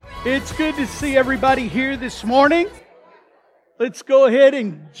It's good to see everybody here this morning. Let's go ahead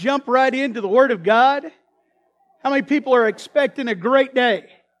and jump right into the Word of God. How many people are expecting a great day?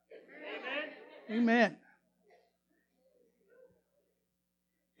 Amen. Amen.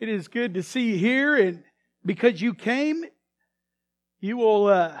 It is good to see you here, and because you came, you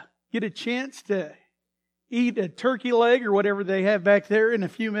will get a chance to eat a turkey leg or whatever they have back there in a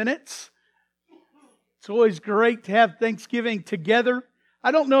few minutes. It's always great to have Thanksgiving together. I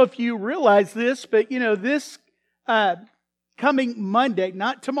don't know if you realize this, but this coming Monday,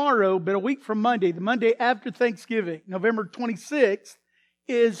 not tomorrow, but a week from Monday, the Monday after Thanksgiving, November 26th,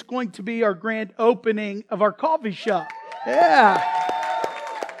 is going to be our grand opening of our coffee shop. Yeah.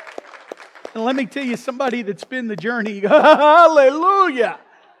 And let me tell you, somebody that's been the journey, hallelujah.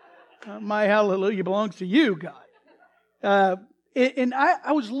 My hallelujah belongs to you, God. And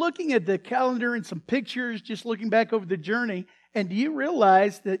I was looking at the calendar and some pictures, just looking back over the journey. And do you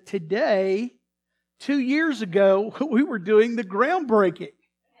realize that today, 2 years ago, we were doing the groundbreaking?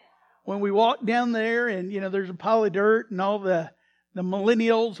 When we walked down there and, there's a pile of dirt and all the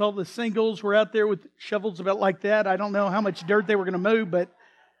millennials, all the singles were out there with shovels about like that. I don't know how much dirt they were going to move, but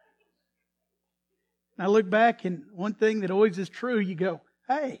I look back and one thing that always is true, you go,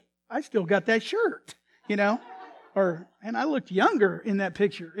 hey, I still got that shirt, and I looked younger in that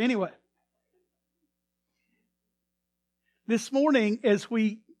picture. Anyway. This morning, as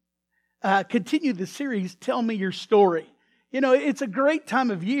we continue the series, Tell Me Your Story. It's a great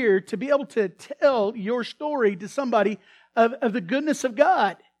time of year to be able to tell your story to somebody of the goodness of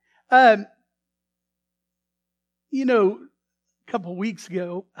God. A couple of weeks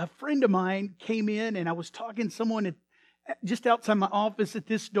ago, a friend of mine came in and I was talking to someone just outside my office at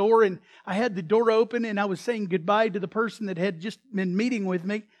this door, and I had the door open and I was saying goodbye to the person that had just been meeting with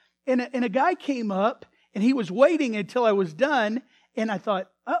me. And a guy came up and he was waiting until I was done. And I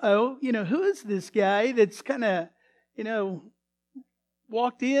thought, who is this guy that's kind of,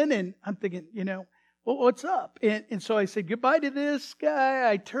 walked in? And I'm thinking, well, what's up? And so I said goodbye to this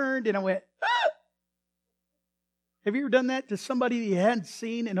guy. I turned and I went, ah! Have you ever done that to somebody that you hadn't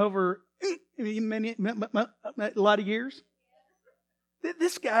seen in over a lot of years?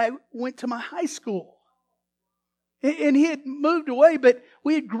 This guy went to my high school. And he had moved away, but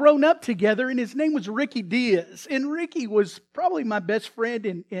we had grown up together, and his name was Ricky Diaz. And Ricky was probably my best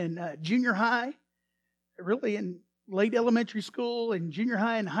friend in junior high, really in late elementary school and junior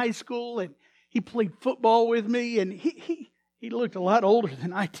high and high school. And he played football with me, and he looked a lot older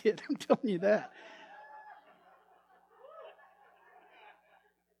than I did, I'm telling you that.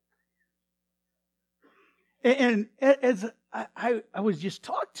 And as I was just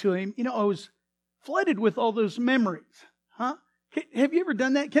talking to him, I was flooded with all those memories. Huh? Have you ever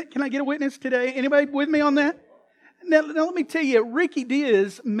done that? Can I get a witness today? Anybody with me on that? Now let me tell you, Ricky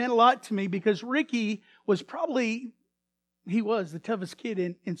Diaz meant a lot to me because Ricky was he was the toughest kid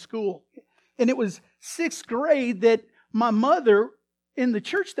in school. And it was 6th grade that my mother, in the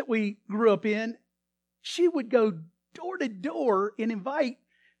church that we grew up in, she would go door to door and invite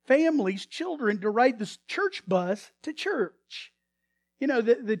families, children, to ride the church bus to church.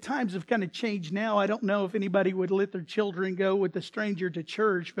 The times have kind of changed now. I don't know if anybody would let their children go with a stranger to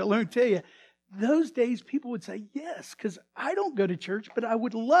church. But let me tell you, those days people would say, yes, because I don't go to church, but I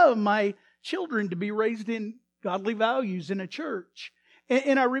would love my children to be raised in godly values in a church.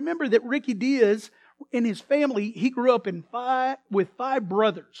 And I remember that Ricky Diaz and his family, he grew up with 5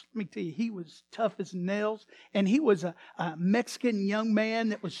 brothers. Let me tell you, he was tough as nails. And he was a Mexican young man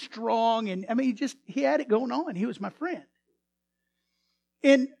that was strong. And he had it going on. He was my friend.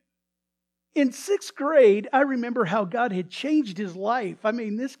 In 6th grade, I remember how God had changed his life.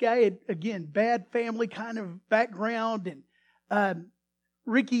 This guy had, again, bad family kind of background. And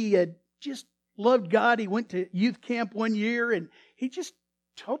Ricky had just loved God. He went to youth camp one year, and he just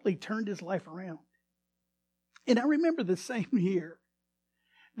totally turned his life around. And I remember the same year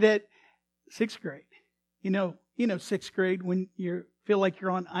that 6th grade, 6th grade, when you feel like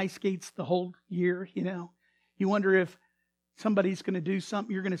you're on ice skates the whole year, you wonder if somebody's going to do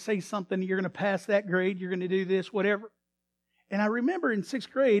something, you're going to say something, you're going to pass that grade, you're going to do this, whatever. And I remember in 6th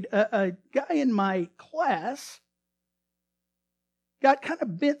grade, a guy in my class got kind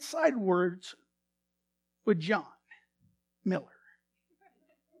of bent sideways with John Miller.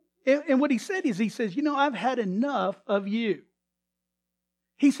 And what he said is, he says, I've had enough of you.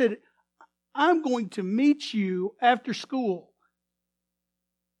 He said, I'm going to meet you after school.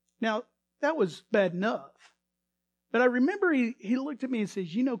 Now, that was bad enough. But I remember he looked at me and says,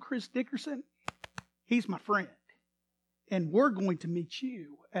 Chris Dickerson, he's my friend. And we're going to meet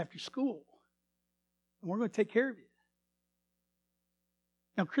you after school. And we're going to take care of you.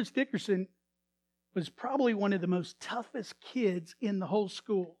 Now, Chris Dickerson was probably one of the most toughest kids in the whole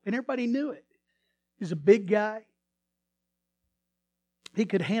school, and everybody knew it. He's a big guy. He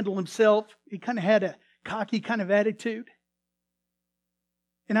could handle himself. He kind of had a cocky kind of attitude.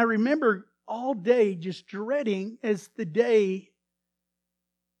 And I remember all day just dreading as the day,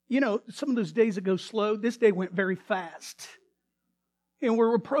 some of those days that go slow, this day went very fast. And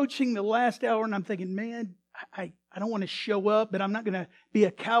we're approaching the last hour, and I'm thinking, man, I don't want to show up, but I'm not going to be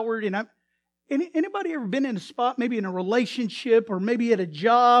a coward. And anybody ever been in a spot, maybe in a relationship or maybe at a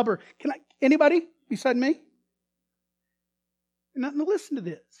job, or anybody beside me? Now listen to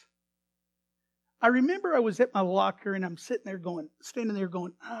this. I remember I was at my locker and I'm standing there going,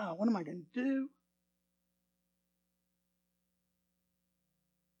 what am I going to do?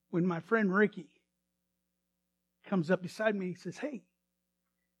 When my friend Ricky comes up beside me, he says, hey,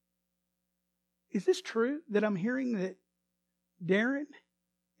 is this true that I'm hearing that Darren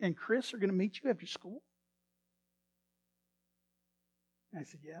and Chris are going to meet you after school? And I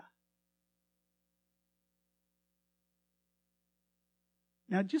said, yeah.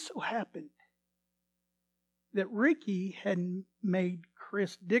 Now, it just so happened that Ricky had made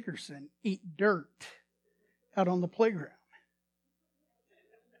Chris Dickerson eat dirt out on the playground.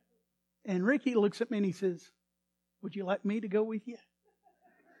 And Ricky looks at me and he says, would you like me to go with you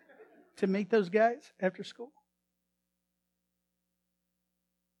to meet those guys after school?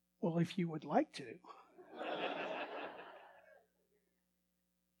 Well, if you would like to.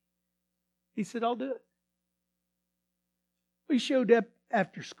 He said, I'll do it. We showed up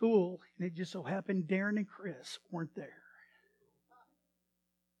after school, and it just so happened Darren and Chris weren't there.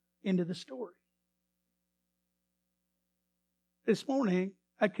 End of the story. This morning,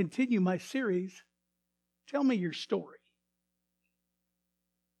 I continue my series, Tell Me Your Story.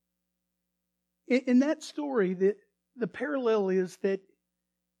 In that story, the parallel is that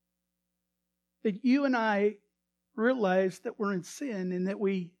you and I realize that we're in sin and that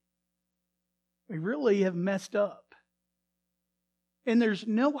we really have messed up. And there's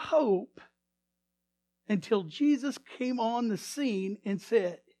no hope until Jesus came on the scene and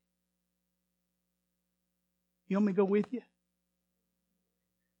said, you want me to go with you?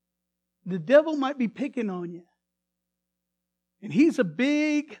 The devil might be picking on you. And he's a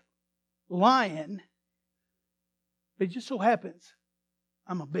big lion. But it just so happens,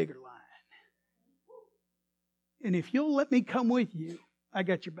 I'm a bigger lion. And if you'll let me come with you, I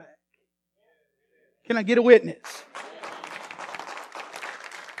got your back. Can I get a witness?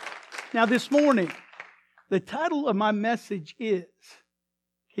 Now this morning, the title of my message is,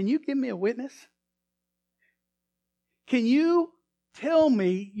 can you give me a witness? Can you tell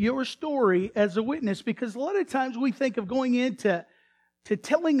me your story as a witness? Because a lot of times we think of going into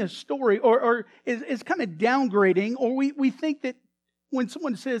telling a story or is kind of downgrading, or we think that when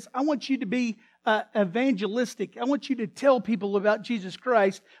someone says, I want you to be evangelistic, I want you to tell people about Jesus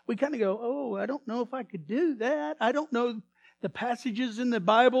Christ, we kind of go, oh, I don't know if I could do that. I don't know the passages in the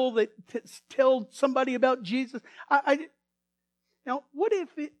Bible that tell somebody about Jesus. Now, what if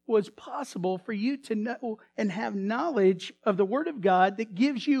it was possible for you to know and have knowledge of the Word of God that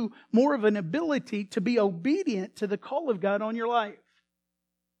gives you more of an ability to be obedient to the call of God on your life?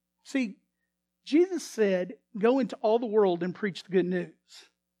 See, Jesus said, go into all the world and preach the good news.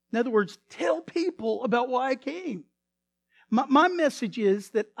 In other words, tell people about why I came. My message is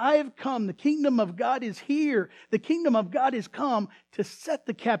that I have come. The kingdom of God is here. The kingdom of God has come to set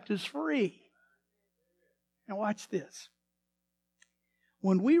the captives free. Now watch this.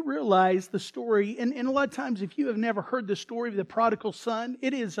 When we realize the story, and a lot of times if you have never heard the story of the prodigal son,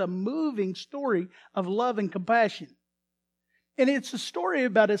 it is a moving story of love and compassion. And it's a story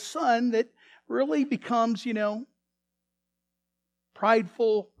about a son that really becomes,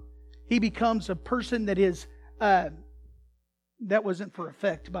 prideful. He becomes a person that is... that wasn't for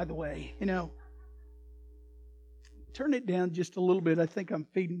effect, by the way. Turn it down just a little bit. I think I'm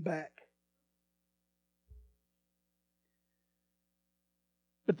feeding back.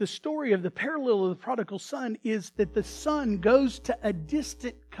 But the story of the parallel of the prodigal son is that the son goes to a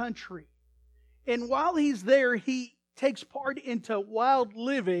distant country. And while he's there, he takes part into wild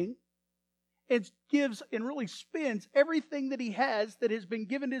living and gives and really spends everything that he has that has been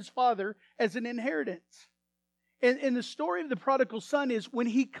given to his father as an inheritance. And the story of the prodigal son is when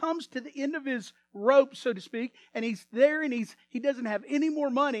he comes to the end of his rope, so to speak, and he's there and he doesn't have any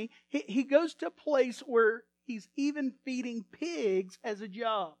more money, he goes to a place where he's even feeding pigs as a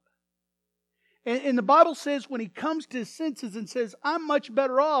job. And the Bible says when he comes to his senses and says, I'm much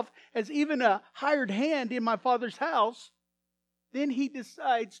better off as even a hired hand in my father's house, then he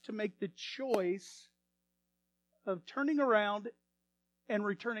decides to make the choice of turning around and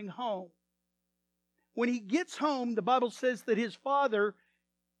returning home. When he gets home, the Bible says that his father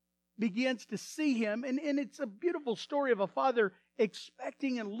begins to see him. And it's a beautiful story of a father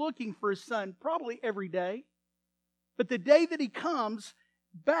expecting and looking for his son probably every day. But the day that he comes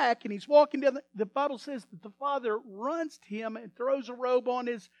back and he's walking down, the Bible says that the father runs to him and throws a robe on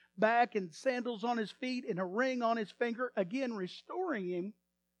his back and sandals on his feet and a ring on his finger, again restoring him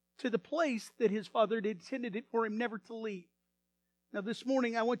to the place that his father had intended it for him never to leave. Now this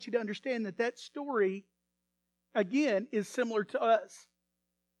morning I want you to understand that story, again, is similar to us.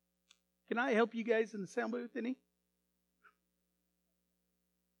 Can I help you guys in the sound booth any?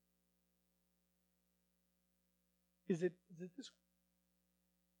 Is it this one?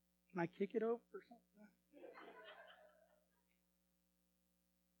 Can I kick it over or something?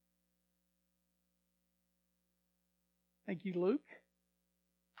 Thank you, Luke.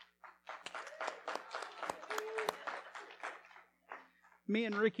 Me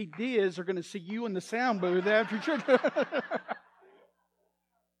and Ricky Diaz are going to see you in the sound booth after church.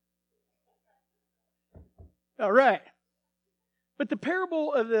 All right. But the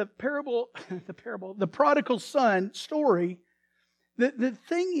prodigal son story, the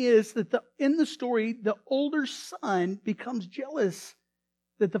thing is that in the story, the older son becomes jealous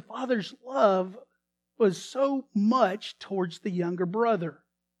that the father's love was so much towards the younger brother.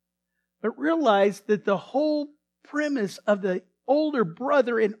 But realized that the whole premise of the older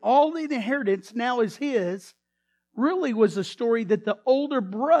brother and all the inheritance now is his, really was a story that the older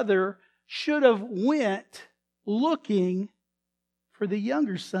brother should have went looking for the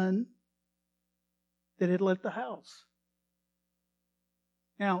younger son that had left the house.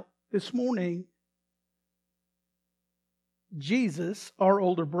 Now, this morning, Jesus, our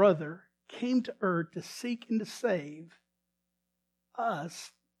older brother, came to earth to seek and to save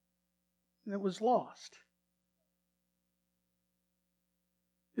us that was lost.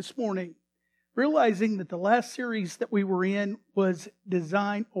 This morning, realizing that the last series that we were in was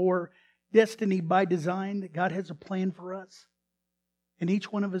design or destiny by design, that God has a plan for us. And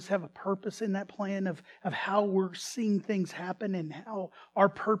each one of us have a purpose in that plan of how we're seeing things happen and how our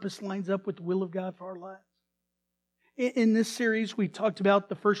purpose lines up with the will of God for our lives. In this series, we talked about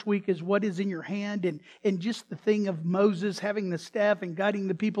the first week is what is in your hand and just the thing of Moses having the staff and guiding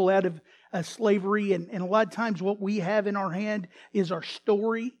the people out of slavery. And a lot of times what we have in our hand is our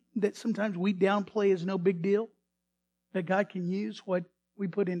story that sometimes we downplay as no big deal. That God can use what we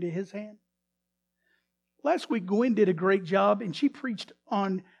put into His hand. Last week, Gwen did a great job and she preached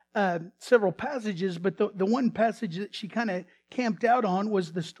on several passages. But the one passage that she kind of camped out on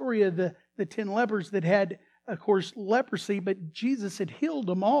was the story of the 10 lepers that had, of course, leprosy, but Jesus had healed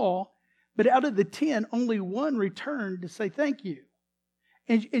them all. But out of the 10, only one returned to say thank you.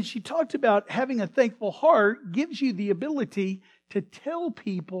 And she talked about having a thankful heart gives you the ability to tell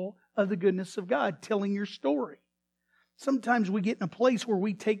people of the goodness of God, telling your story. Sometimes we get in a place where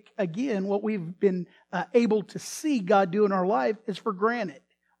we take, again, what we've been able to see God do in our life as for granted.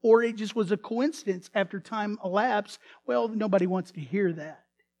 Or it just was a coincidence after time elapsed. Well, nobody wants to hear that.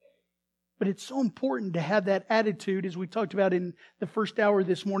 But it's so important to have that attitude, as we talked about in the first hour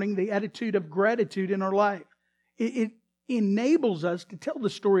this morning, the attitude of gratitude in our life. It enables us to tell the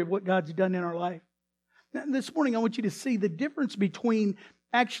story of what God's done in our life. Now, this morning, I want you to see the difference between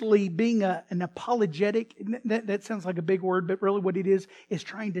actually being an apologetic. That sounds like a big word, but really what it is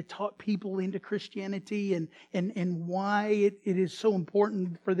trying to talk people into Christianity and why it is so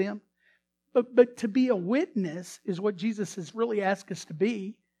important for them. But to be a witness is what Jesus has really asked us to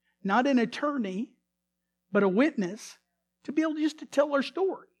be. Not an attorney, but a witness to be able just to tell our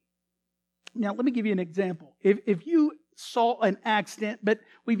story. Now, let me give you an example. If you saw an accident, but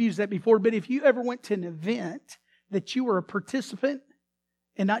we've used that before, but if you ever went to an event that you were a participant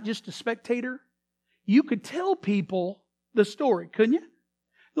and not just a spectator, you could tell people the story, couldn't you?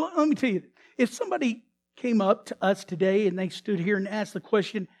 Let me tell you, if somebody came up to us today and they stood here and asked the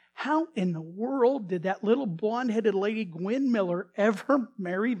question, how in the world did that little blonde-headed lady, Gwen Miller, ever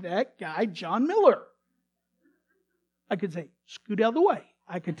marry that guy, John Miller? I could say, scoot out of the way.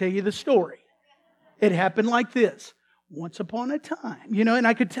 I could tell you the story. It happened like this. Once upon a time, and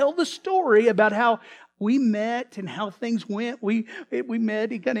I could tell the story about how we met and how things went. We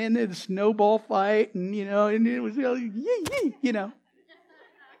met, he got into the snowball fight and it was,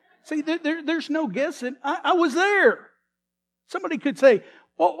 See, there's no guessing. I was there. Somebody could say,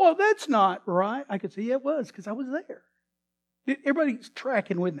 well, that's not right. I could say, yeah, it was, because I was there. Everybody's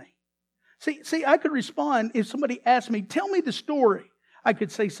tracking with me. See, I could respond if somebody asked me, tell me the story. I could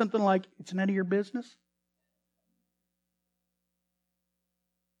say something like, it's none of your business.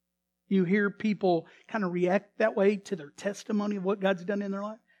 You hear people kind of react that way to their testimony of what God's done in their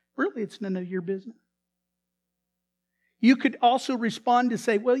life. Really, it's none of your business. You could also respond to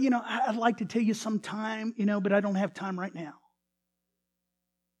say, well, I'd like to tell you sometime, but I don't have time right now.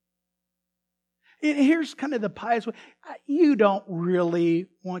 And here's kind of the pious way. You don't really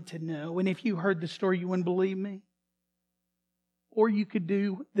want to know. And if you heard the story, you wouldn't believe me. Or you could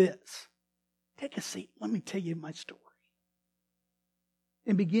do this. Take a seat. Let me tell you my story.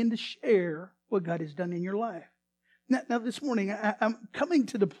 And begin to share what God has done in your life. Now this morning, I'm coming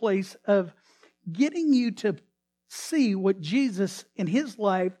to the place of getting you to see what Jesus in His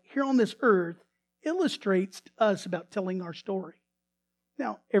life here on this earth illustrates to us about telling our story.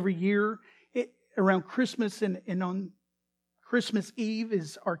 Now, every year around Christmas and on Christmas Eve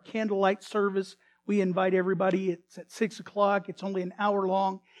is our candlelight service. We invite everybody. It's at 6 o'clock. It's only an hour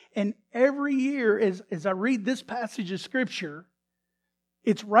long. And every year as I read this passage of Scripture,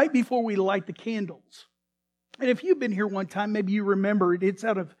 it's right before we light the candles. And if you've been here one time, maybe you remember it. It's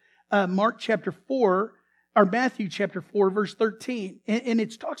out of Matthew chapter 4, verse 13. And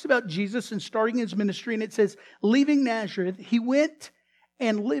it talks about Jesus and starting His ministry. And it says, leaving Nazareth, He went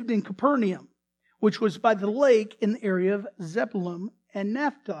and lived in Capernaum, which was by the lake in the area of Zebulun and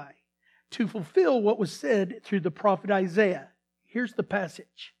Naphtali, to fulfill what was said through the prophet Isaiah. Here's the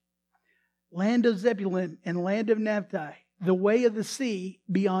passage. Land of Zebulun and land of Naphtali, the way of the sea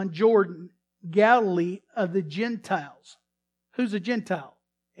beyond Jordan, Galilee of the Gentiles. Who's a Gentile?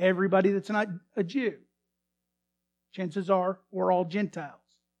 Everybody that's not a Jew. Chances are we're all Gentiles.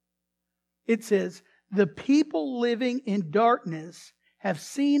 It says, the people living in darkness have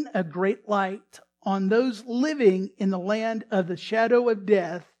seen a great light. On those living in the land of the shadow of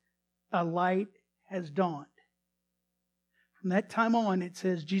death, a light has dawned. From that time on, it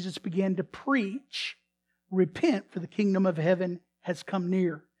says, Jesus began to preach, repent, for the kingdom of heaven has come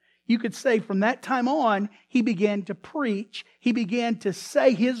near. You could say from that time on, He began to preach. He began to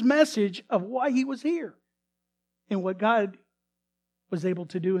say His message of why He was here and what God was able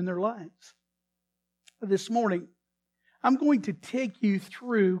to do in their lives. This morning, I'm going to take you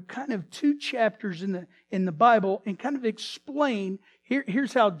through kind of 2 chapters in the Bible and kind of explain,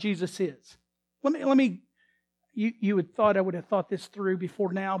 here's how Jesus is. Let me. You had thought I would have thought this through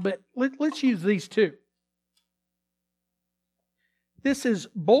before now, but let's use these two. This is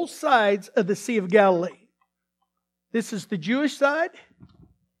both sides of the Sea of Galilee. This is the Jewish side,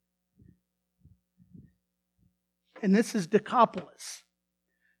 and this is Decapolis.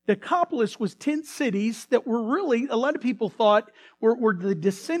 Decapolis was 10 cities that were really, a lot of people thought, were the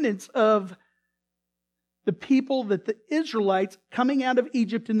descendants of the people that the Israelites, coming out of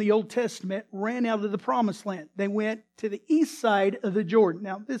Egypt in the Old Testament, ran out of the Promised Land. They went to the east side of the Jordan.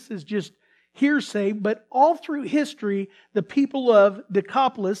 Now, this is just hearsay, but all through history, the people of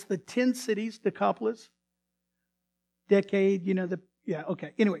Decapolis, the 10 cities, Decapolis,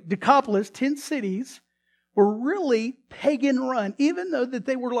 Anyway, Decapolis, 10 cities, were really pagan run, even though that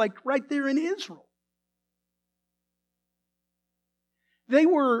they were like right there in Israel. They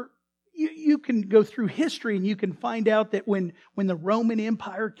were, you can go through history and you can find out that when the Roman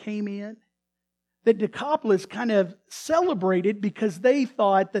Empire came in, that Decapolis kind of celebrated because they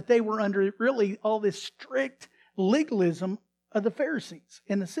thought that they were under really all this strict legalism of the Pharisees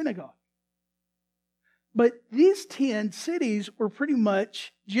in the synagogue. But these 10 cities were pretty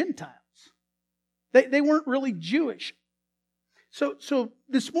much Gentiles. They weren't really Jewish. So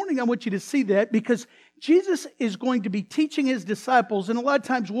this morning I want you to see that because Jesus is going to be teaching His disciples, and a lot of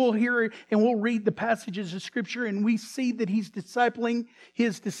times we'll hear and we'll read the passages of Scripture and we see that He's discipling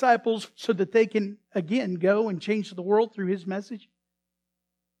His disciples so that they can, again, go and change the world through His message.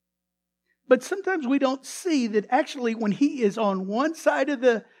 But sometimes we don't see that actually when He is on one side of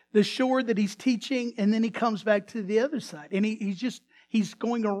the shore that He's teaching, and then He comes back to the other side. And He's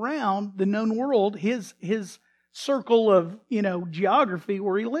going around the known world, his circle of, geography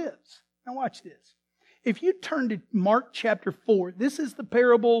where He lives. Now watch this. If you turn to Mark chapter 4, this is the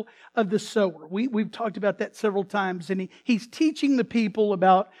parable of the sower. We've talked about that several times, and he's teaching the people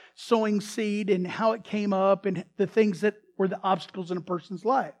about sowing seed and how it came up and the things that were the obstacles in a person's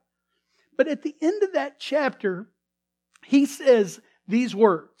life. But at the end of that chapter, He says these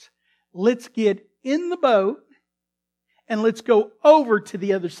words, let's get in the boat and let's go over to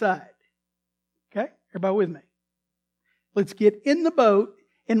the other side. Okay? Everybody with me? Let's get in the boat,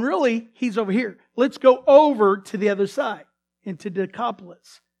 and really, He's over here. Let's go over to the other side, into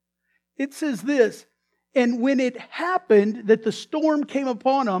Decapolis. It says this, and when it happened that the storm came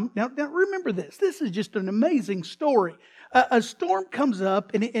upon them, now remember this. This is just an amazing story. A storm comes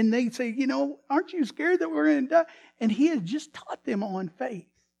up, and they say, aren't you scared that we're going to die? And He had just taught them on faith.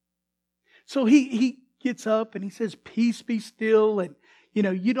 So he gets up and he says, peace be still. And,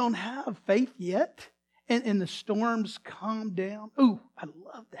 you don't have faith yet. And the storms calm down. Ooh, I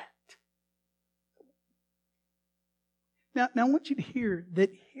love that. Now I want you to hear that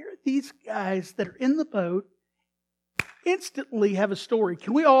here these guys that are in the boat instantly have a story.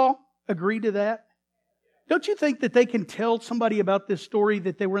 Can we all agree to that? Don't you think that they can tell somebody about this story,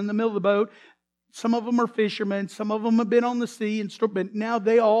 that they were in the middle of the boat? Some of them are fishermen. Some of them have been on the sea, but now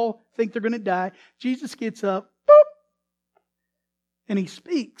they all think they're going to die. Jesus gets up, boop, and he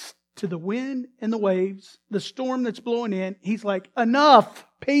speaks to the wind and the waves, the storm that's blowing in. He's like, enough,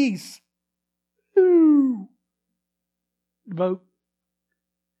 peace. Ooh. The boat.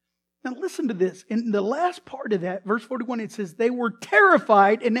 Now listen to this. In the last part of that, verse 41, it says, they were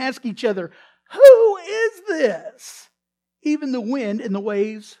terrified and asked each other, who is this? Even the wind and the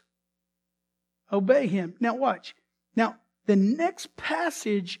waves obey him. Now watch. Now, the next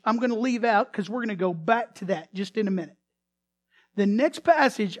passage I'm going to leave out because we're going to go back to that just in a minute. The next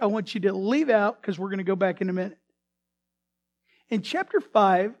passage I want you to leave out because we're going to go back in a minute. In chapter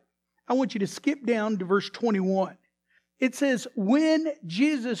 5, I want you to skip down to verse 21. It says, when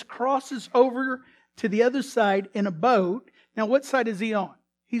Jesus crosses over to the other side in a boat. Now, what side is he on?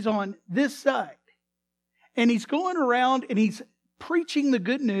 He's on this side. And he's going around and he's preaching the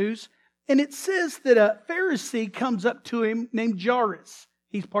good news. And it says that a Pharisee comes up to him named Jairus.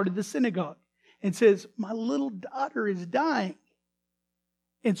 He's part of the synagogue. And says, my little daughter is dying.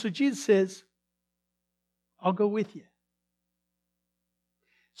 And so Jesus says, I'll go with you.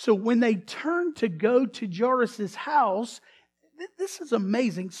 So when they turn to go to Jairus' house, this is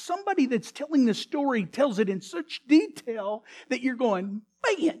amazing. Somebody that's telling the story tells it in such detail that you're going,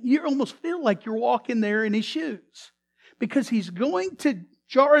 man, you almost feel like you're walking there in his shoes. Because he's going to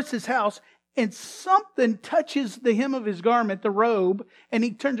Jairus' house and something touches the hem of his garment, the robe, and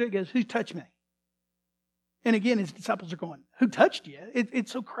he turns to it and goes, who touched me? And again, his disciples are going, who touched you?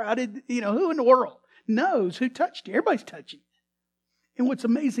 It's so crowded. Who in the world knows who touched you? Everybody's touching you. And what's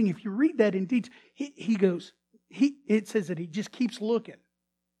amazing, if you read that in detail, it says that he just keeps looking.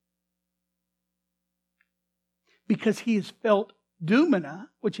 Because he has felt dumina,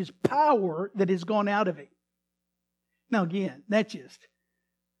 which is power that has gone out of him. Now again,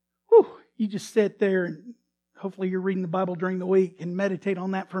 you just sit there and hopefully you're reading the Bible during the week and meditate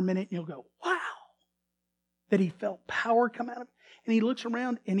on that for a minute and you'll go, wow, that he felt power come out of him. And he looks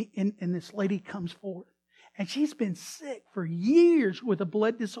around and this lady comes forward. And she's been sick for years with a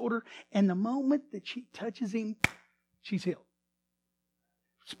blood disorder. And the moment that she touches him, she's healed.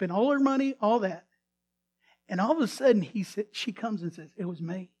 Spent all her money, all that. And all of a sudden, she comes and says, it was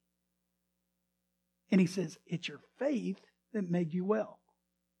me. And he says, it's your faith that made you well.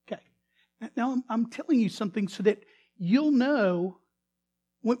 Okay. Now, I'm telling you something so that you'll know,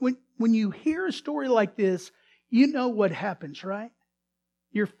 when you hear a story like this, you know what happens, right?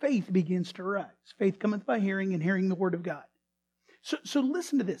 Your faith begins to rise. Faith cometh by hearing, and hearing the word of God. So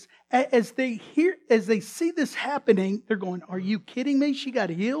listen to this. As they see this happening, they're going, are you kidding me? She got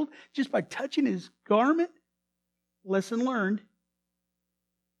healed just by touching his garment? Lesson learned.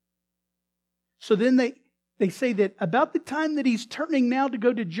 So then they say that about the time that he's turning now to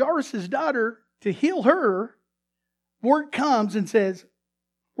go to Jairus' daughter to heal her, word comes and says,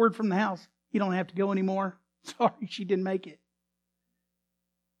 word from the house, you don't have to go anymore. Sorry, she didn't make it.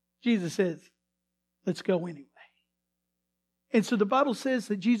 Jesus says, let's go anyway. And so the Bible says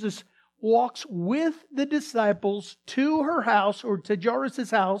that Jesus walks with the disciples to her house or to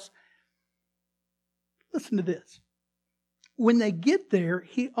Jairus' house. Listen to this. When they get there,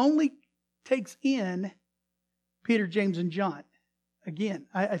 he only takes in Peter, James, and John. Again,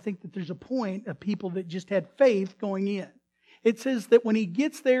 I think that there's a point of people that just had faith going in. It says that when he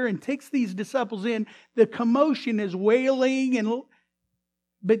gets there and takes these disciples in, the commotion is wailing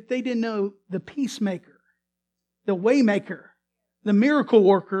but they didn't know the peacemaker, the waymaker, the miracle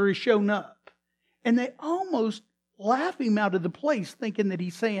worker is shown up. And they almost laugh him out of the place thinking that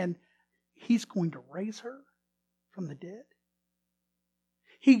he's saying he's going to raise her from the dead.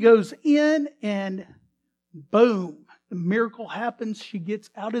 He goes in and boom, the miracle happens. She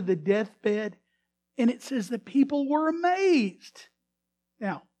gets out of the deathbed and it says that people were amazed.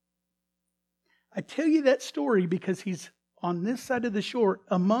 Now, I tell you that story because he's on this side of the shore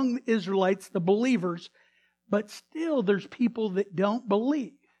among the Israelites, the believers, but still there's people that don't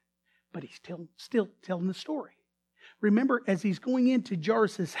believe. But he's still telling the story. Remember, as he's going into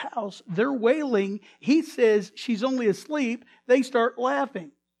Jairus' house, they're wailing. He says she's only asleep. They start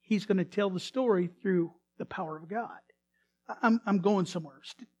laughing. He's going to tell the story through the power of God. I'm going somewhere.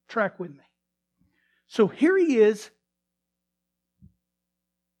 Track with me. So here he is.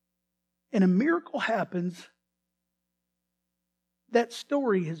 and a miracle happens, that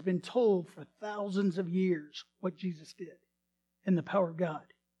story has been told for thousands of years, what Jesus did and the power of God.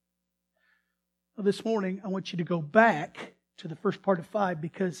 Well, this morning, I want you to go back to the first part of 5,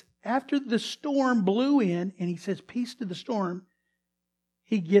 because after the storm blew in and he says, peace to the storm,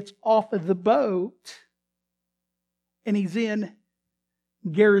 he gets off of the boat and he's in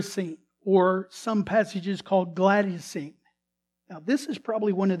Gerasene, or some passages called Gladysene. Now, this is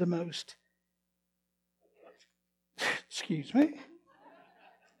probably one of the most,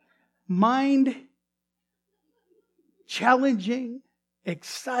 mind-challenging,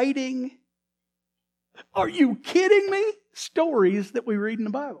 exciting, are you kidding me? Stories that we read in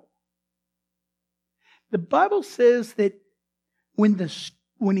the Bible. The Bible says that when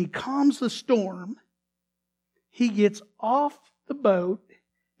he calms the storm, he gets off the boat.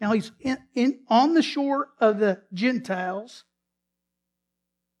 Now he's on the shore of the Gentiles.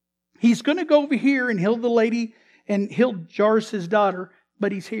 He's going to go over here and heal the lady and heal Jairus' daughter,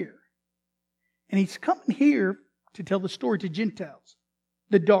 but he's here. And he's coming here to tell the story to Gentiles,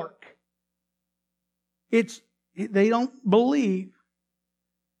 the dark. They don't believe.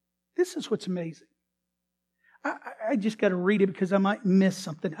 This is what's amazing. I just got to read it because I might miss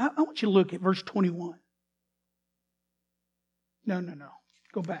something. I want you to look at verse 21. No.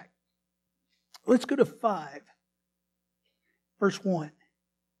 Go back. Let's go to 5. Verse 1.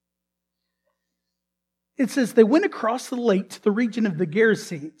 It says, they went across the lake to the region of the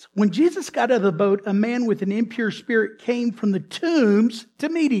Gerasenes. When Jesus got out of the boat, a man with an impure spirit came from the tombs to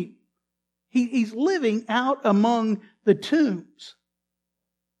meet him. He's living out among the tombs.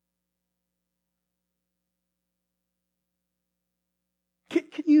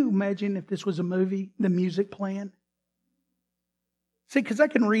 Can you imagine if this was a movie, the music playing? See, because I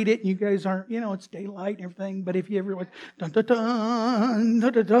can read it and you guys aren't, it's daylight and everything, but if you ever went, dun, dun, dun,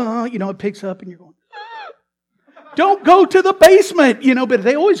 dun, dun, dun, it picks up and you're going, don't go to the basement, but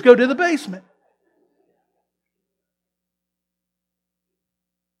they always go to the basement.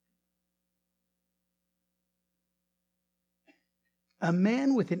 A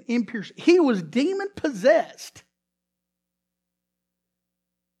man with an impure, he was demon possessed.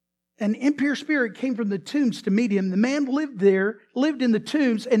 An impure spirit came from the tombs to meet him. The man lived in the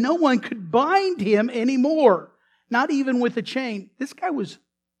tombs, and no one could bind him anymore, not even with a chain. This guy was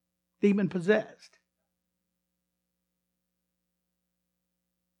demon possessed.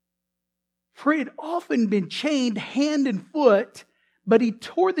 For he had often been chained hand and foot, but he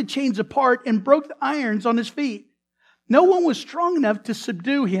tore the chains apart and broke the irons on his feet. No one was strong enough to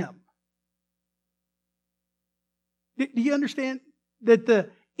subdue him. Do you understand that the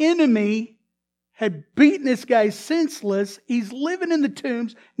enemy had beaten this guy senseless? He's living in the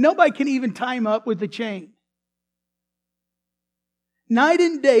tombs. Nobody can even tie him up with a chain. Night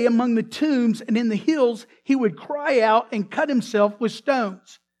and day among the tombs and in the hills, he would cry out and cut himself with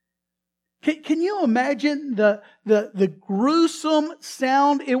stones. Can you imagine the gruesome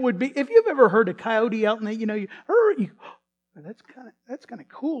sound it would be? If you've ever heard a coyote out in the, that's kind of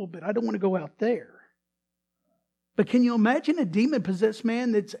cool, but I don't want to go out there. But can you imagine a demon-possessed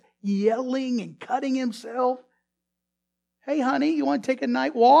man that's yelling and cutting himself? Hey, honey, you want to take a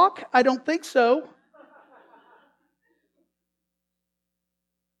night walk? I don't think so.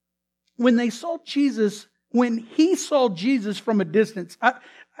 When he saw Jesus from a distance,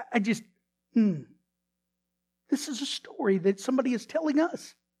 this is a story that somebody is telling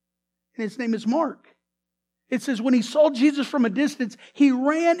us. And his name is Mark. It says, when he saw Jesus from a distance, he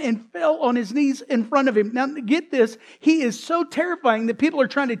ran and fell on his knees in front of him. Now, get this. He is so terrifying that people are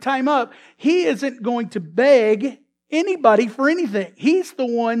trying to tie him up. He isn't going to beg anybody for anything. He's the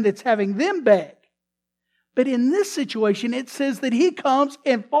one that's having them beg. But in this situation, it says that he comes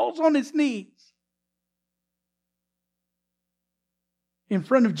and falls on his knees in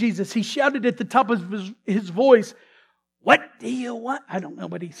front of Jesus. He shouted at the top of his voice, "What do you want?" I don't know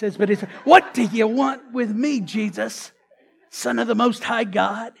what he says, but he said, "What do you want with me, Jesus, Son of the Most High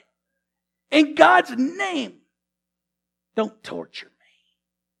God? In God's name, don't torture me."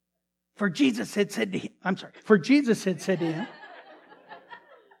 For Jesus had said to him,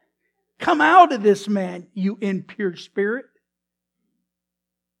 "Come out of this man, you impure spirit."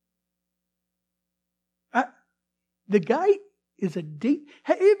 The guy is a deep...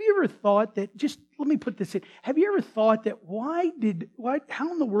 Have you ever thought that, let me put this in. Have you ever thought that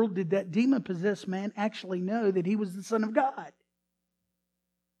how in the world did that demon-possessed man actually know that he was the Son of God?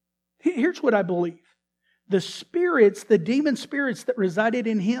 Here's what I believe. The demon spirits that resided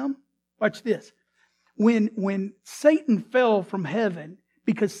in him, watch this. When Satan fell from heaven,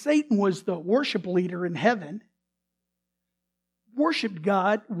 because Satan was the worship leader in heaven, worshiped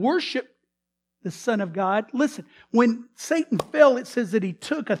God, worshiped the Son of God. Listen, when Satan fell, it says that he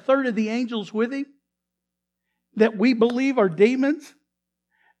took a third of the angels with him that we believe are demons,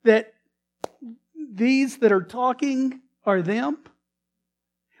 that these that are talking are them.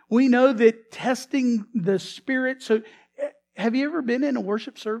 We know that testing the Spirit. So have you ever been in a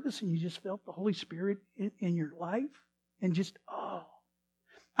worship service and you just felt the Holy Spirit in your life? And just,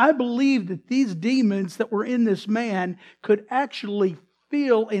 I believe that these demons that were in this man could actually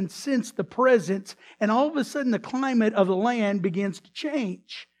feel and sense the presence. And all of a sudden the climate of the land begins to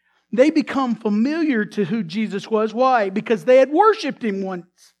change. They become familiar to who Jesus was. Why? Because they had worshiped Him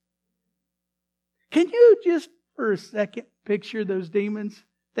once. Can you just for a second picture those demons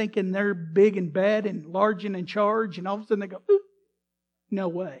thinking they're big and bad and large and in charge, and all of a sudden they go, ooh, no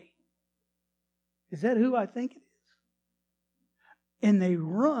way. Is that who I think it is? And they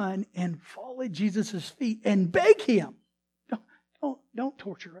run and fall at Jesus' feet and beg Him, don't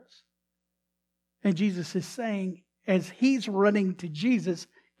torture us. And Jesus is saying, as he's running to Jesus,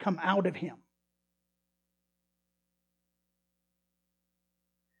 come out of him.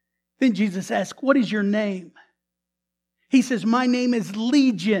 Then Jesus asks, what is your name? He says, my name is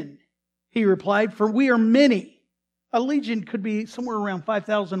Legion, he replied, for we are many. A legion could be somewhere around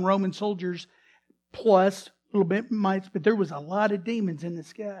 5,000 Roman soldiers plus a little bit mites, but there was a lot of demons in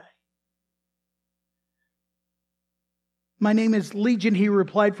this guy. My name is Legion, he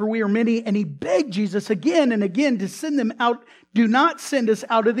replied, for we are many. And he begged Jesus again and again to send them out. Do not send us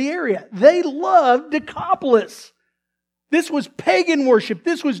out of the area. They loved Decapolis. This was pagan worship.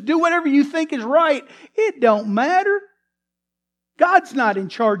 This was do whatever you think is right. It don't matter. God's not in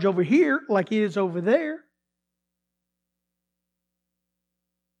charge over here like He is over there.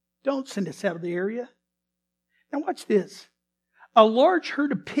 Don't send us out of the area. Now watch this. A large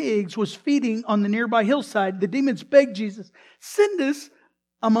herd of pigs was feeding on the nearby hillside. The demons begged Jesus, send us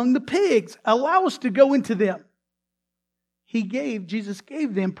among the pigs. Allow us to go into them. Jesus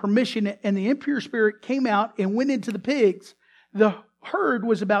gave them permission, and the impure spirit came out and went into the pigs. The herd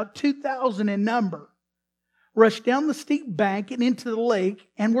was about 2,000 in number, rushed down the steep bank and into the lake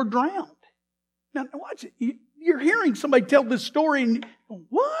and were drowned. Now watch it. You're hearing somebody tell this story and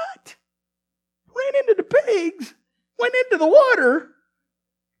what? Ran into the pigs? Went into the water?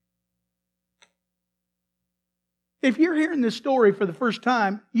 If you're hearing this story for the first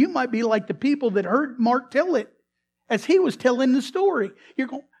time, you might be like the people that heard Mark tell it as he was telling the story. You're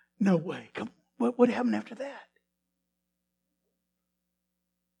going, no way. Come on. What happened after that?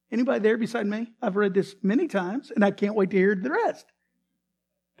 Anybody there beside me? I've read this many times and I can't wait to hear the rest.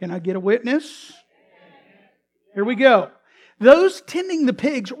 Can I get a witness? Here we go. Those tending the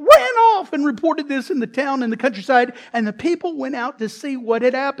pigs ran off and reported this in the town and the countryside, and the people went out to see what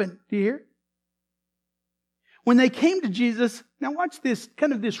had happened. Do you hear? When they came to Jesus, now watch this,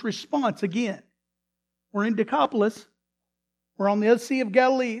 kind of this response again. We're in Decapolis. We're on the other Sea of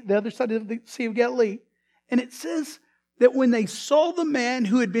Galilee, the other side of the Sea of Galilee. And it says that when they saw the man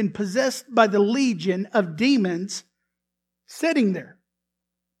who had been possessed by the legion of demons sitting there.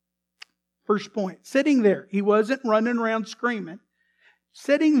 First point, sitting there. He wasn't running around screaming.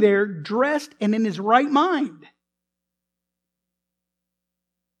 Sitting there, dressed and in his right mind.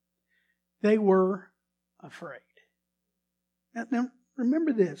 They were afraid. Now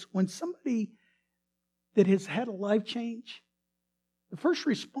remember this. When somebody that has had a life change, the first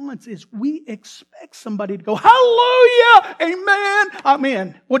response is we expect somebody to go, hallelujah, amen,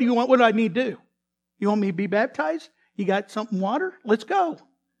 amen. What do you want? What do I need to do? You want me to be baptized? You got something water? Let's go.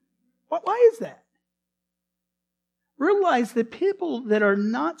 Why is that? Realize that people that are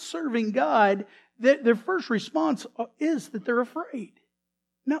not serving God, their first response is that they're afraid.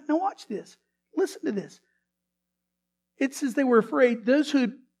 Now watch this. Listen to this. It says they were afraid. Those who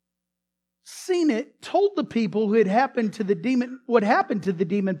had seen it told the people who had happened to the demon, what happened to the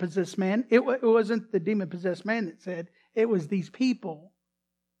demon-possessed man. It wasn't the demon-possessed man that said, it was these people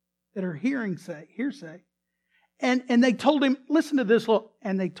that are hearsay. And they told him, listen to this, look,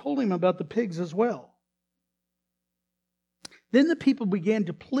 and they told him about the pigs as well. Then the people began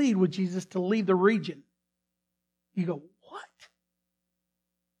to plead with Jesus to leave the region. You go, what?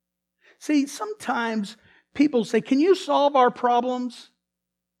 See, sometimes people say, can you solve our problems,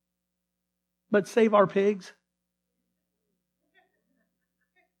 but save our pigs?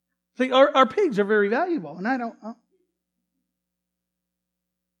 See, our pigs are very valuable, and I don't know.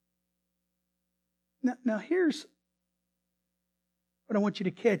 Now here's what I want you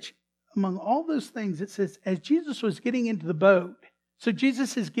to catch. Among all those things, it says, as Jesus was getting into the boat, so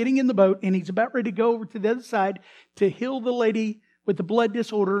Jesus is getting in the boat and he's about ready to go over to the other side to heal the lady with the blood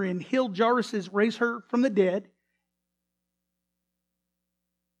disorder and heal Jairus, raise her from the dead.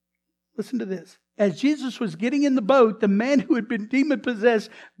 Listen to this. As Jesus was getting in the boat, the man who had been demon-possessed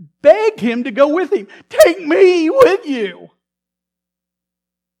begged him to go with him. Take me with you.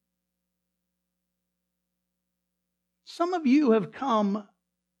 Some of you have come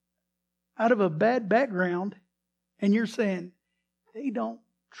out of a bad background and you're saying, they don't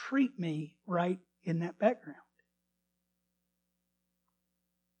treat me right in that background.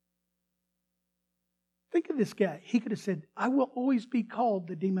 Think of this guy. He could have said, I will always be called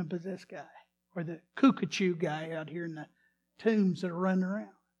the demon-possessed guy or the cuckoo guy out here in the tombs that are running around.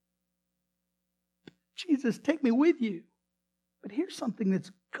 Jesus, take me with you. But here's something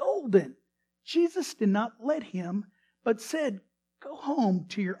that's golden. Jesus did not let him, but said, go home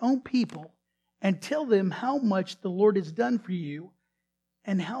to your own people and tell them how much the Lord has done for you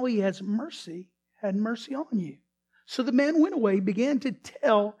and how he had mercy on you. So the man went away, began to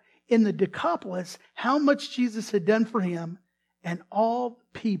tell in the Decapolis how much Jesus had done for him, and all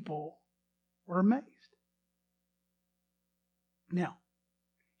the people were amazed. Now,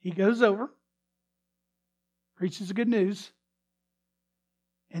 he goes over, preaches the good news,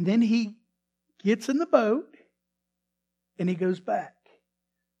 and then he gets in the boat and he goes back.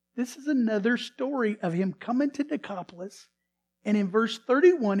 This is another story of him coming to Decapolis, and in verse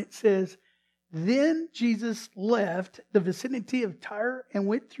 31 it says, then Jesus left the vicinity of Tyre and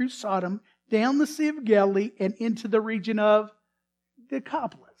went through Sodom, down the Sea of Galilee, and into the region of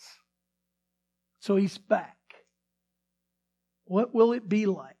Decapolis. So he's back. What will it be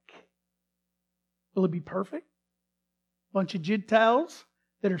like? Will it be perfect? Bunch of Gentiles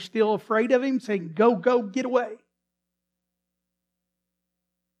that are still afraid of him, saying, go, get away.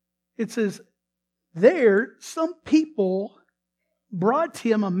 It says, there, some people brought to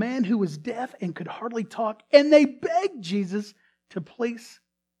him a man who was deaf and could hardly talk, and they begged Jesus to place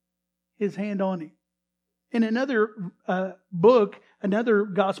his hand on him. In another book, another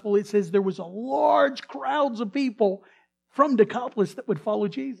gospel, it says there was a large crowds of people from Decapolis that would follow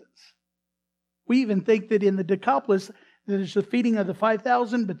Jesus. We even think that in the Decapolis, there's a feeding of the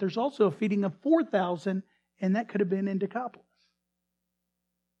 5,000, but there's also a feeding of 4,000, and that could have been in Decapolis.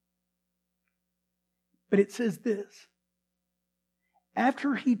 But it says this.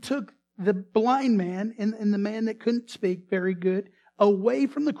 After he took the blind man and the man that couldn't speak very good away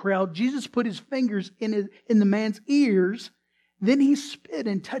from the crowd, Jesus put his fingers in the man's ears. Then he spit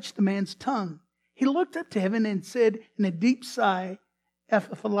and touched the man's tongue. He looked up to heaven and said in a deep sigh,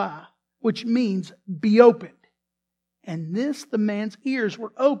 Ephphatha, which means be opened. And the man's ears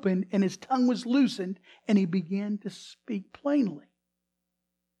were opened and his tongue was loosened and he began to speak plainly.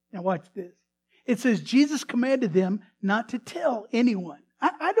 Now watch this. It says Jesus commanded them not to tell anyone.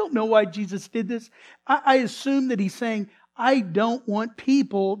 I don't know why Jesus did this. I assume that he's saying, I don't want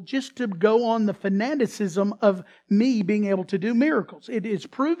people just to go on the fanaticism of me being able to do miracles. It is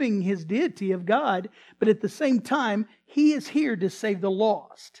proving his deity of God, but at the same time, he is here to save the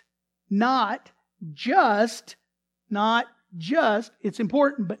lost. Not just, it's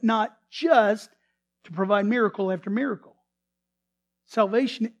important, but not just to provide miracle after miracle.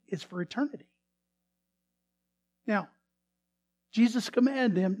 Salvation is for eternity. Now, Jesus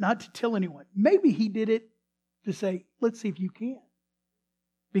commanded them not to tell anyone. Maybe he did it to say, let's see if you can.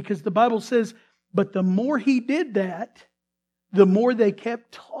 Because the Bible says, but the more he did that, the more they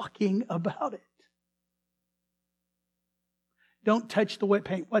kept talking about it. Don't touch the wet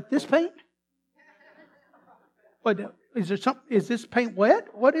paint. What, this paint? What, is there something? Is this paint wet?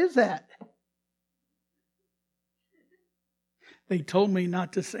 What is that? They told me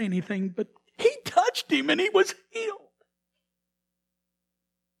not to say anything, but he touched him and he was healed.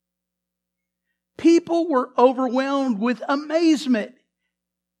 People were overwhelmed with amazement.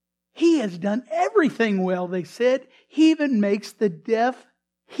 He has done everything well, they said. He even makes the deaf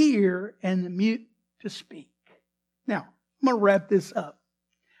hear and the mute to speak. Now, I'm going to wrap this up.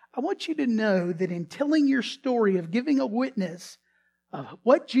 I want you to know that in telling your story of giving a witness of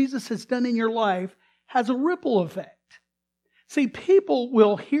what Jesus has done in your life has a ripple effect. See, people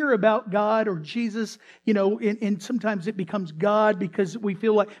will hear about God or Jesus, and sometimes it becomes God because we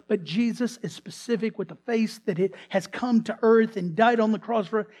feel like, but Jesus is specific with the face that it has come to earth and died on the cross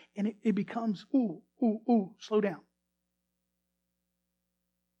for, and it becomes, slow down.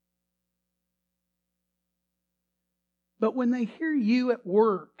 But when they hear you at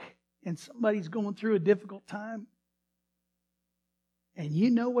work and somebody's going through a difficult time, and you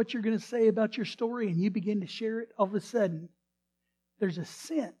know what you're going to say about your story and you begin to share it, all of a sudden, there's a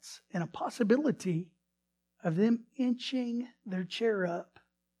sense and a possibility of them inching their chair up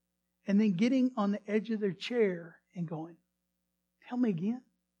and then getting on the edge of their chair and going, tell me again.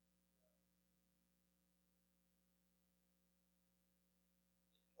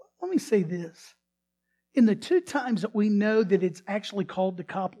 let me say this. In the 2 times that we know that it's actually called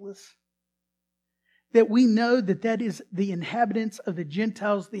Decapolis, that we know that that is the inhabitants of the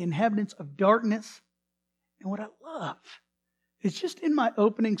Gentiles, the inhabitants of darkness. And what I love is just in my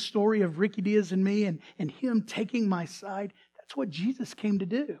opening story of Ricky Diaz and me and him taking my side, that's what Jesus came to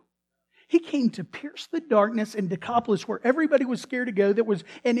do. He came to pierce the darkness in Decapolis where everybody was scared to go.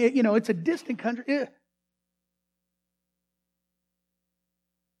 It's a distant country.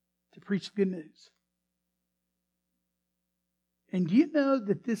 To preach the good news. And do you know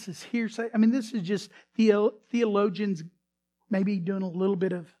that this is hearsay? I mean, this is just theologians maybe doing a little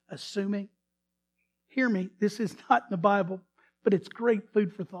bit of assuming. Hear me, this is not in the Bible, but it's great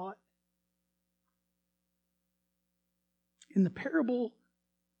food for thought. In the parable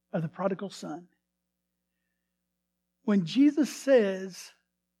of the prodigal son, when Jesus says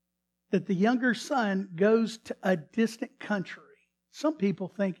that the younger son goes to a distant country, some people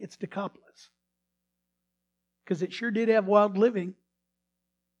think it's Decapolis. Because it sure did have wild living.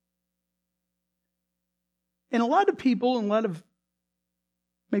 And a lot of people and a lot of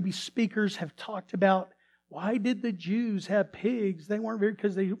maybe speakers have talked about, why did the Jews have pigs?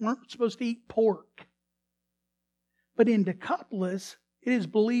 Because they weren't supposed to eat pork. But in Decapolis, it is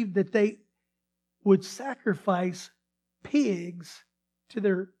believed that they would sacrifice pigs to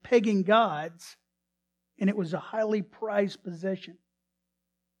their pagan gods, and it was a highly prized possession.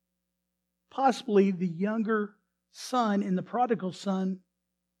 Possibly the younger son in the prodigal son,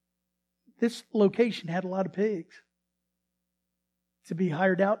 this location had a lot of pigs to be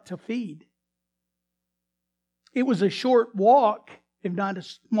hired out to feed. It was a short walk, if not a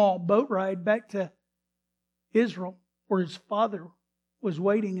small boat ride, back to Israel, where his father was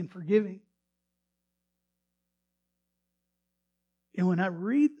waiting and forgiving. And when I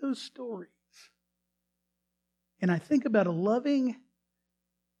read those stories, and I think about a loving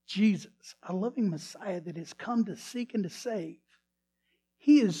Jesus, a loving Messiah that has come to seek and to save,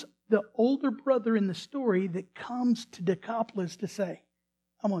 He is the older brother in the story that comes to Decapolis to say,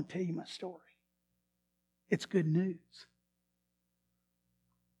 I'm going to tell you my story. It's good news.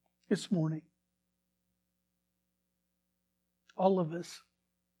 This morning, all of us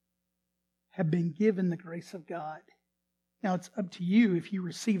have been given the grace of God. Now it's up to you if you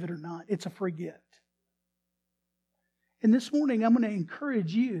receive it or not. It's a free gift. And this morning I'm going to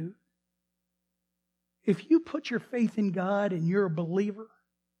encourage you, if you put your faith in God and you're a believer,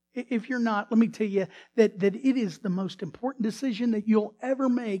 if you're not, let me tell you that it is the most important decision that you'll ever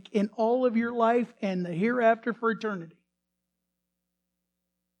make in all of your life and the hereafter for eternity.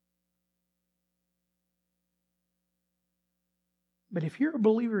 But if you're a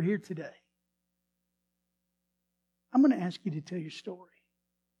believer here today, I'm going to ask you to tell your story.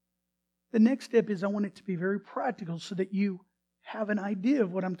 The next step is I want it to be very practical so that you have an idea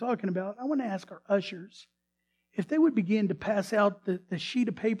of what I'm talking about. I want to ask our ushers if they would begin to pass out the sheet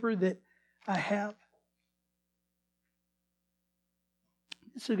of paper that I have.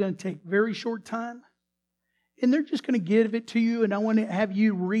 This is going to take very short time. And they're just going to give it to you, and I want to have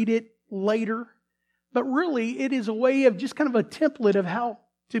you read it later. But really, it is a way of just kind of a template of how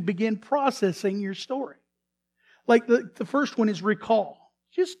to begin processing your story. Like the first one is recall.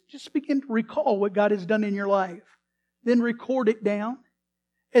 Just begin to recall what God has done in your life. Then record it down.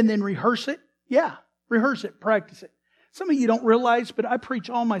 And then rehearse it. Yeah, rehearse it, practice it. Some of you don't realize, but I preach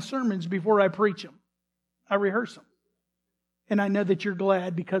all my sermons before I preach them. I rehearse them. And I know that you're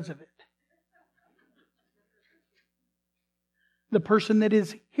glad because of it. The person that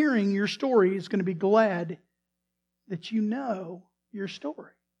is hearing your story is going to be glad that you know your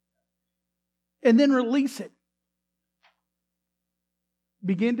story. And then release it.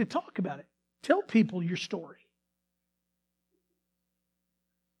 Begin to talk about it. Tell people your story.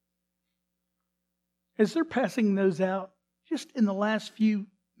 As they're passing those out, just in the last few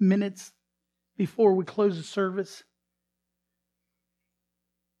minutes before we close the service,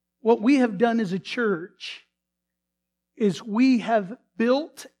 what we have done as a church is we have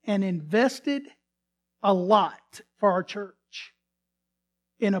built and invested a lot for our church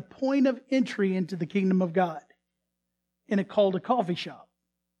in a point of entry into the kingdom of God, in a called a coffee shop.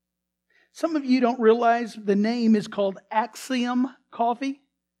 Some of you don't realize the name is called Axiom Coffee.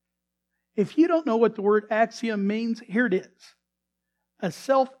 If you don't know what the word axiom means, here it is. A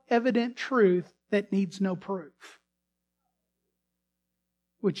self-evident truth that needs no proof.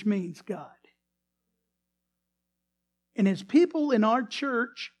 Which means God. And as people in our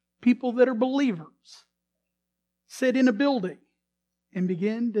church, people that are believers, sit in a building and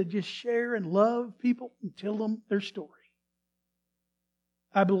begin to just share and love people and tell them their story.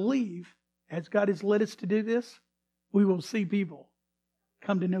 I believe, as God has led us to do this, we will see people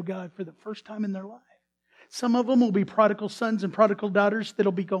come to know God for the first time in their life. Some of them will be prodigal sons and prodigal daughters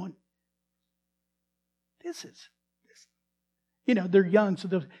that'll be going, this. They're young, so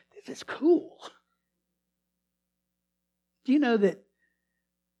this is cool. Do you know that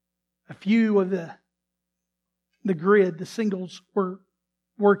a few of the grid, the singles, were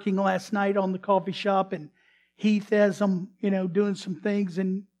working last night on the coffee shop, and Heath has them, doing some things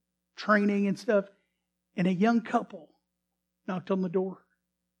and training and stuff. And a young couple knocked on the door.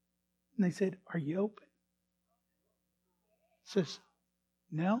 And they said, "Are you open?" Says,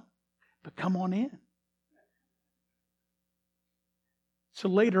 "No, but come on in." So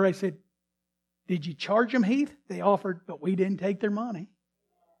later I said, "Did you charge them, Heath?" They offered, but we didn't take their money.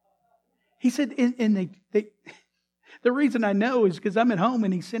 He said, and they the reason I know is because I'm at home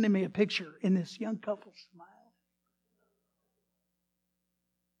and he's sending me a picture, and this young couple smiled.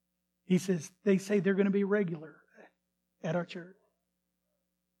 He says, they say they're going to be regular at our church.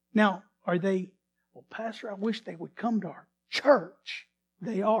 Now, are they, "Well, Pastor, I wish they would come to our church."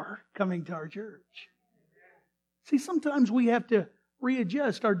 They are coming to our church. See, sometimes we have to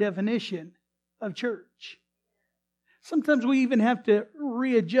readjust our definition of church. Sometimes we even have to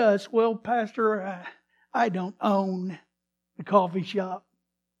readjust. "Well, Pastor, I don't own a coffee shop."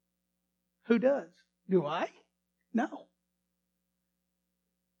 Who does? Do I? No.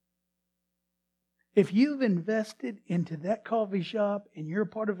 If you've invested into that coffee shop and you're a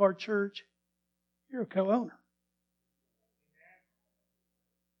part of our church, you're a co-owner.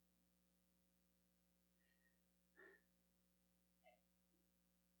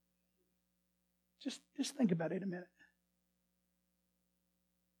 Just think about it a minute.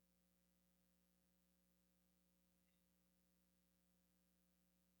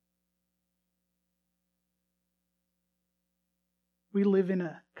 We live in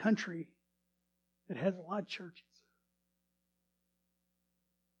a country that has a lot of churches.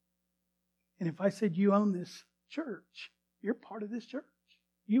 And if I said, "You own this church, you're part of this church.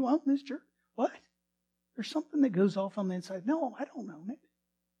 You own this church." What? There's something that goes off on the inside. "No, I don't own it."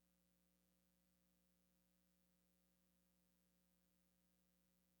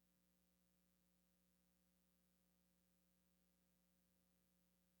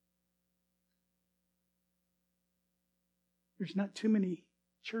 There's not too many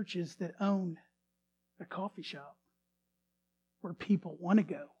churches that own a coffee shop where people want to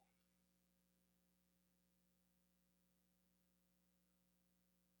go.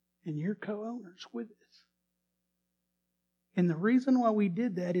 And you're co-owners with us. And the reason why we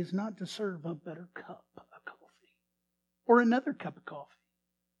did that is not to serve a better cup of coffee or another cup of coffee.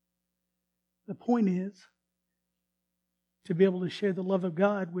 The point is to be able to share the love of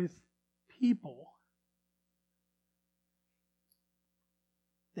God with people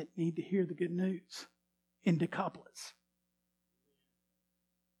that need to hear the good news in Decapolis.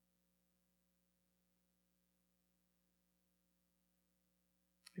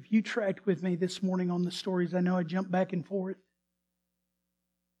 If you tracked with me this morning on the stories, I know I jumped back and forth.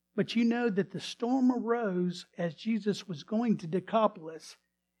 But you know that the storm arose as Jesus was going to Decapolis.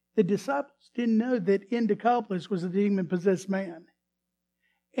 The disciples didn't know that in Decapolis was a demon-possessed man.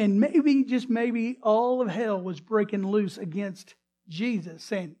 And maybe, just maybe, all of hell was breaking loose against Jesus,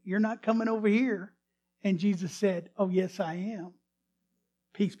 saying, "You're not coming over here." And Jesus said, "Oh, yes, I am.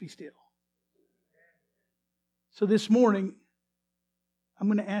 Peace be still." So this morning, I'm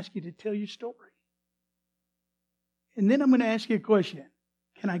going to ask you to tell your story. And then I'm going to ask you a question.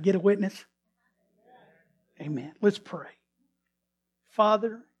 Can I get a witness? Amen. Let's pray.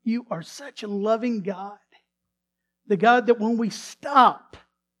 Father, you are such a loving God. The God that when we stop,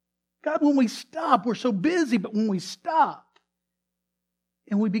 we're so busy, but when we stop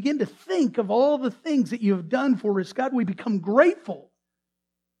and we begin to think of all the things that you have done for us, God, we become grateful.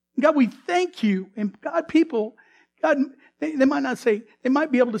 God, we thank you. And God, people, God, they might not say, they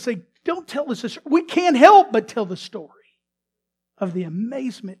might be able to say, "Don't tell us this." We can't help but tell the story of the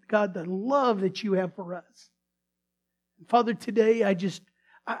amazement, God, the love that you have for us. Father, today I just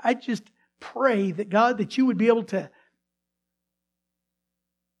pray that, God, that you would be able to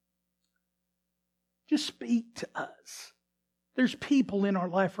just speak to us. There's people in our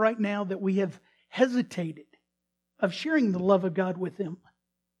life right now that we have hesitated of sharing the love of God with them.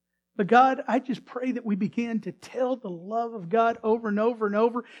 But God, I just pray that we begin to tell the love of God over and over and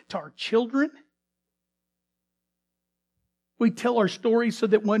over to our children. We tell our stories so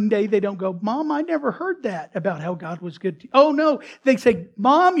that one day they don't go, "Mom, I never heard that about how God was good to you." Oh no, they say,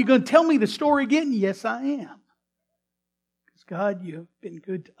 "Mom, you're going to tell me the story again?" "Yes, I am." Because God, you have been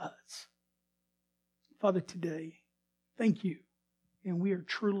good to us. Father, today, thank you. And we are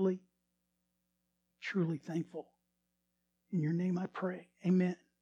truly, truly thankful. In your name I pray. Amen.